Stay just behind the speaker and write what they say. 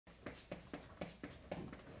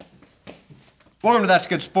Welcome to That's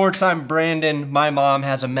Good Sports. I'm Brandon. My mom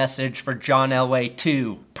has a message for John Elway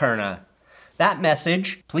to Perna. That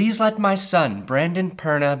message: please let my son, Brandon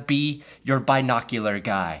Perna, be your binocular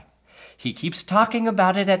guy. He keeps talking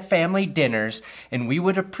about it at family dinners, and we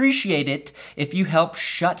would appreciate it if you help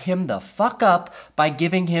shut him the fuck up by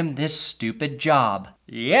giving him this stupid job.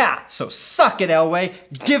 Yeah, so suck it, Elway.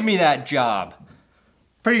 Give me that job.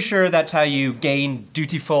 Pretty sure that's how you gain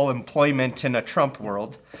dutiful employment in a Trump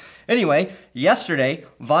world. Anyway, yesterday,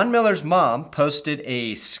 Von Miller's mom posted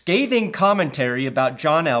a scathing commentary about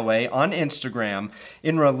John Elway on Instagram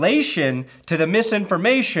in relation to the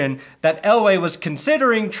misinformation that Elway was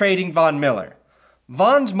considering trading Von Miller.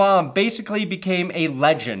 Von's mom basically became a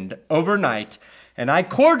legend overnight, and I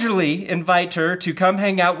cordially invite her to come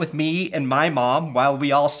hang out with me and my mom while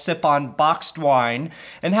we all sip on boxed wine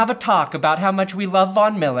and have a talk about how much we love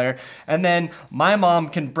Von Miller, and then my mom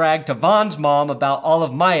can brag to Von's mom about all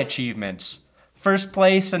of my achievements. First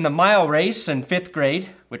place in the mile race in 5th grade,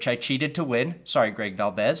 which I cheated to win. Sorry, Greg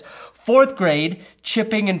Valdez. 4th grade,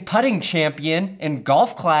 chipping and putting champion in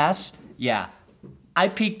golf class. Yeah, I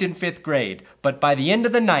peaked in 5th grade, but by the end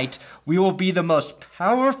of the night, we will be the most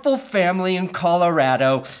powerful family in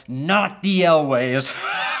Colorado, not the Elways.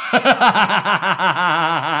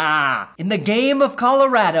 In the game of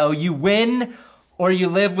Colorado, you win or you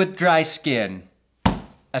live with dry skin.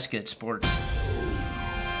 That's good sports.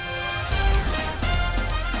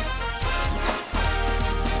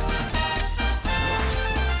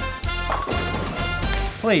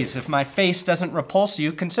 Please, if my face doesn't repulse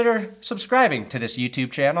you, consider subscribing to this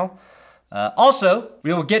YouTube channel. Also,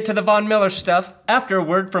 we will get to the Von Miller stuff after a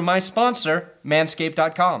word from my sponsor,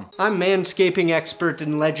 Manscaped.com. I'm manscaping expert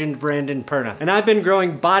and legend Brandon Perna, and I've been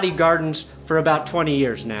growing body gardens for about 20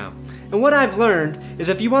 years now. And what I've learned is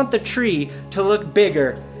if you want the tree to look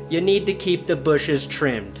bigger, you need to keep the bushes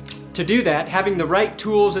trimmed. To do that, having the right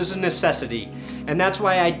tools is a necessity. And that's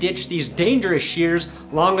why I ditched these dangerous shears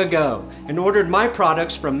long ago and ordered my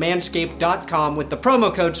products from Manscaped.com with the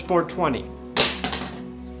promo code SPORT20.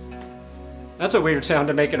 That's a weird sound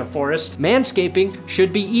to make in a forest. Manscaping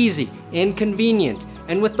should be easy and convenient,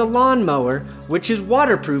 and with the lawnmower, which is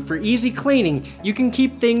waterproof for easy cleaning, you can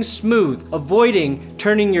keep things smooth, avoiding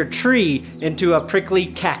turning your tree into a prickly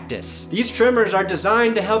cactus. These trimmers are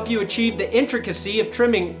designed to help you achieve the intricacy of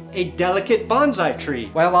trimming a delicate bonsai tree,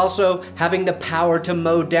 while also having the power to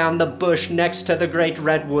mow down the bush next to the great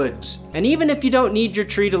redwoods. And even if you don't need your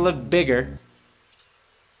tree to look bigger,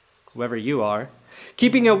 whoever you are,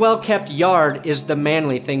 keeping a well-kept yard is the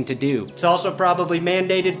manly thing to do. It's also probably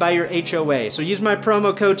mandated by your HOA, so use my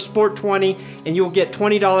promo code SPORT20 and you will get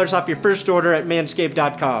 $20 off your first order at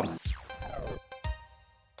Manscaped.com.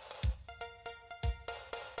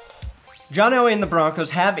 John Elway and the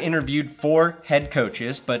Broncos have interviewed 4 head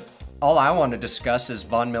coaches, but all I want to discuss is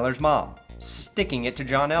Von Miller's mom, sticking it to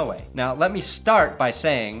John Elway. Now, let me start by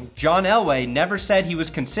saying John Elway never said he was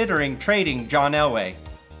considering trading John Elway.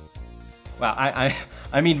 Well,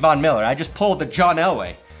 I mean Von Miller. I just pulled the John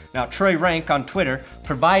Elway. Now, Troy Rank on Twitter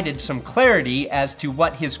provided some clarity as to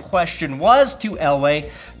what his question was to Elway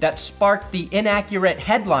that sparked the inaccurate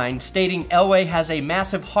headline stating Elway has a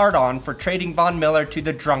massive hard-on for trading Von Miller to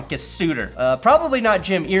the drunkest suitor. Probably not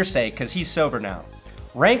Jim Irsay, because he's sober now.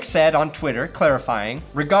 Rank said on Twitter, clarifying,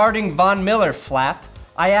 regarding Von Miller flap,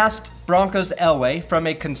 I asked Broncos Elway from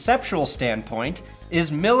a conceptual standpoint,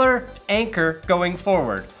 is Miller anchor going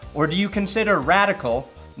forward? Or do you consider radical,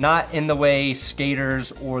 not in the way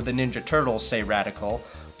skaters or the Ninja Turtles say radical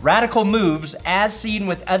moves as seen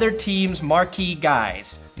with other teams' marquee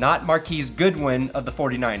guys, not Marquise Goodwin of the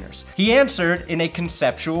 49ers? He answered in a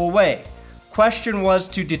conceptual way. Question was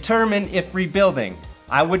to determine if rebuilding.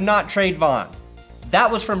 I would not trade Von.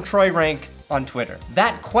 That was from Troy Rank on Twitter.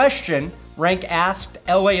 That question Rank asked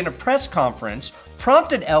Elway in a press conference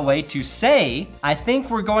prompted Elway to say, I think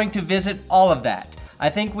we're going to visit all of that. I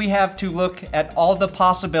think we have to look at all the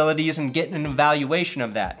possibilities and get an evaluation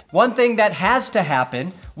of that. One thing that has to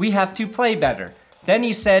happen, we have to play better. Then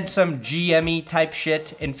he said some GM-y type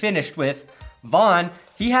shit and finished with, Von,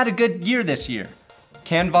 he had a good year this year.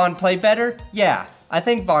 Can Von play better? Yeah, I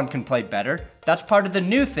think Von can play better. That's part of the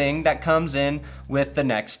new thing that comes in with the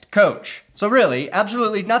next coach. So really,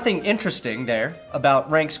 absolutely nothing interesting there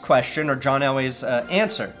about Rank's question or John Elway's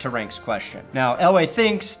answer to Rank's question. Now, Elway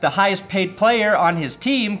thinks the highest paid player on his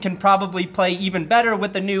team can probably play even better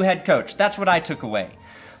with the new head coach. That's what I took away.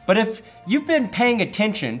 But if you've been paying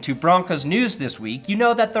attention to Broncos news this week, you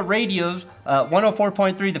know that the radio's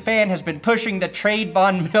 104.3 The Fan has been pushing the trade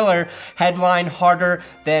Von Miller headline harder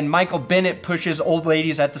than Michael Bennett pushes old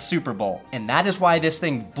ladies at the Super Bowl. And that is why this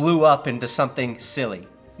thing blew up into something silly.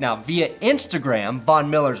 Now, via Instagram, Von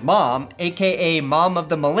Miller's mom, aka Mom of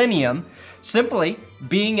the Millennium, simply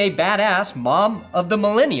being a badass mom of the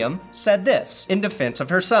millennium, said this in defense of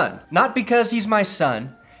her son. "Not because he's my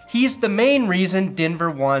son, he's the main reason Denver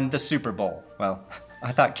won the Super Bowl." Well,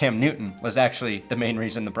 I thought Cam Newton was actually the main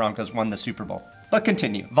reason the Broncos won the Super Bowl. But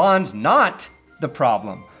continue. Von's not the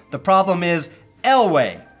problem. The problem is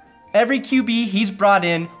Elway. Every QB he's brought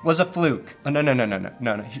in was a fluke. Oh,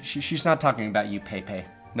 no. She's not talking about you, Pepe.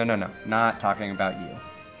 No, not talking about you.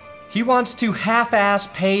 He wants to half-ass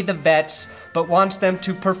pay the vets, but wants them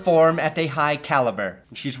to perform at a high caliber.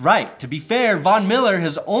 And she's right. To be fair, Von Miller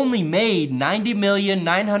has only made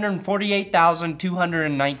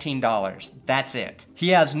 $90,948,219. That's it.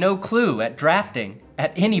 He has no clue at drafting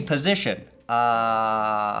at any position.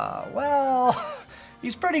 Well,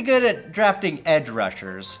 he's pretty good at drafting edge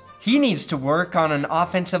rushers. He needs to work on an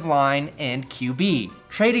offensive line and QB.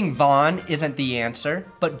 Trading Von isn't the answer,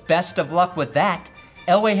 but best of luck with that.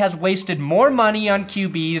 Elway has wasted more money on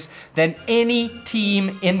QBs than any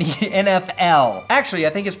team in the NFL. Actually,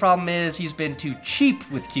 I think his problem is he's been too cheap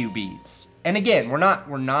with QBs. And again, we're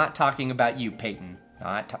not talking about you, Peyton.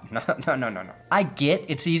 No. I get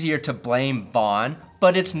it's easier to blame Von,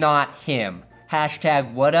 but it's not him.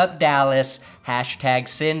 Hashtag what up Dallas, hashtag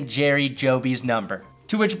send Jerry Joby's number.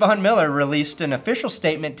 To which Von Miller released an official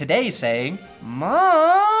statement today saying,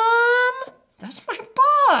 "Mom, that's my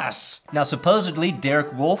boss." Now, supposedly,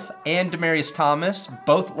 Derek Wolfe and Demaryius Thomas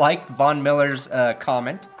both liked Von Miller's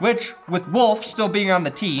comment, which, with Wolfe still being on the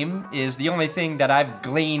team, is the only thing that I've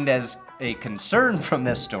gleaned as a concern from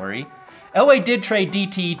this story. Elway did trade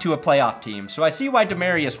DT to a playoff team, so I see why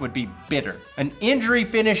Demaryius would be bitter. An injury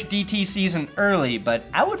finished DT season early, but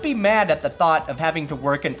I would be mad at the thought of having to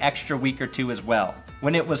work an extra week or two as well,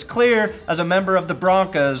 when it was clear as a member of the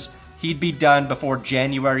Broncos he'd be done before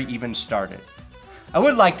January even started. I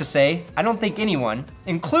would like to say, I don't think anyone,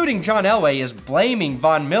 including John Elway, is blaming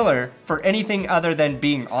Von Miller for anything other than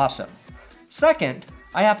being awesome. Second,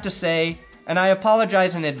 I have to say, and I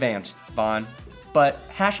apologize in advance, Von, but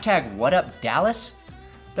hashtag what up Dallas?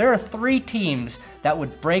 There are 3 teams that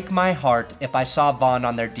would break my heart if I saw Von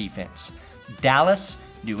on their defense. Dallas,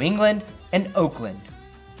 New England, and Oakland.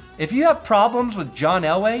 If you have problems with John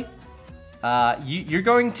Elway, you're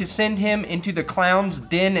going to send him into the clown's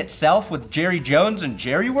den itself with Jerry Jones and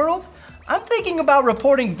Jerry World? I'm thinking about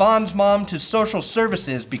reporting Von's mom to social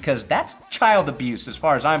services because that's child abuse as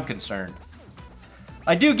far as I'm concerned.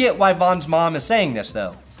 I do get why Von's mom is saying this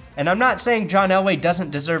though. And I'm not saying John Elway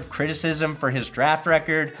doesn't deserve criticism for his draft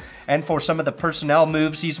record and for some of the personnel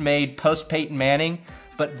moves he's made post Peyton Manning,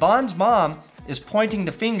 but Von's mom is pointing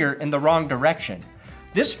the finger in the wrong direction.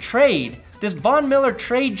 This Von Miller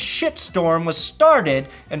trade shitstorm was started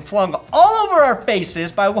and flung all over our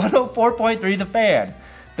faces by 104.3 The Fan.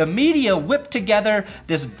 The media whipped together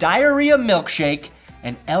this diarrhea milkshake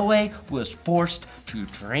and Elway was forced to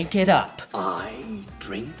drink it up. I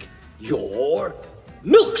drink your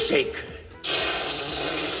milkshake.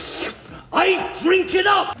 I drink it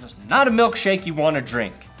up. It's not a milkshake you want to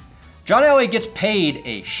drink. John Elway gets paid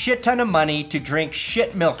a shit ton of money to drink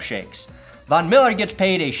shit milkshakes. Von Miller gets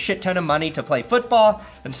paid a shit ton of money to play football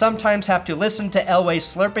and sometimes have to listen to Elway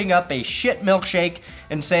slurping up a shit milkshake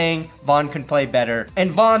and saying Von can play better. And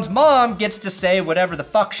Von's mom gets to say whatever the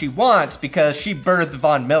fuck she wants because she birthed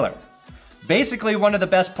Von Miller. Basically one of the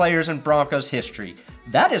best players in Broncos history.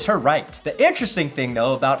 That is her right. The interesting thing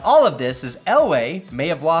though about all of this is Elway may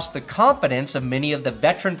have lost the confidence of many of the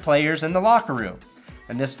veteran players in the locker room.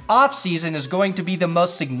 And this offseason is going to be the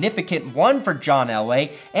most significant one for John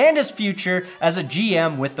Elway and his future as a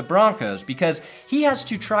GM with the Broncos because he has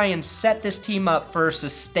to try and set this team up for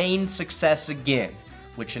sustained success again,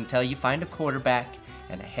 which until you find a quarterback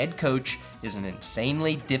and a head coach is an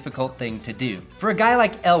insanely difficult thing to do. For a guy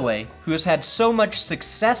like Elway, who has had so much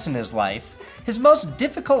success in his life, his most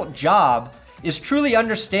difficult job is truly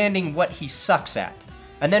understanding what he sucks at,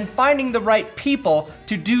 and then finding the right people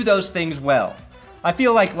to do those things well. I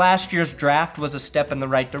feel like last year's draft was a step in the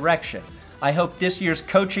right direction. I hope this year's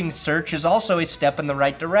coaching search is also a step in the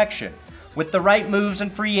right direction. With the right moves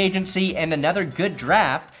in free agency and another good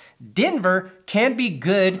draft, Denver can be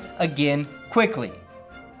good again quickly.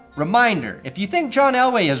 Reminder, if you think John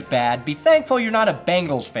Elway is bad, be thankful you're not a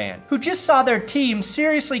Bengals fan, who just saw their team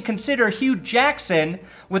seriously consider Hugh Jackson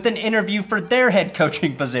with an interview for their head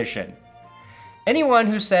coaching position. Anyone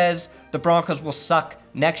who says the Broncos will suck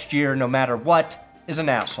next year no matter what is an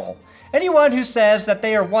asshole. Anyone who says that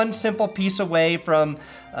they are one simple piece away from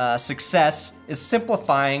success is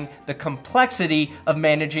simplifying the complexity of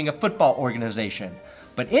managing a football organization.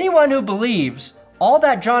 But anyone who believes all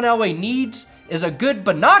that John Elway needs is a good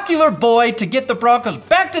binocular boy to get the Broncos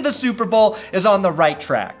back to the Super Bowl is on the right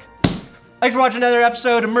track. Thanks for watching another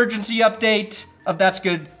episode, emergency update of That's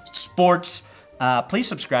Good Sports. Please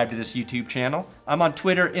subscribe to this YouTube channel. I'm on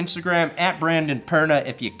Twitter, Instagram, @BrandonPerna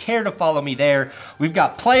if you care to follow me there. We've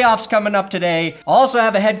got playoffs coming up today. I'll also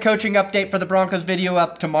have a head coaching update for the Broncos video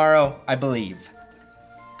up tomorrow, I believe.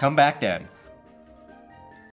 Come back then.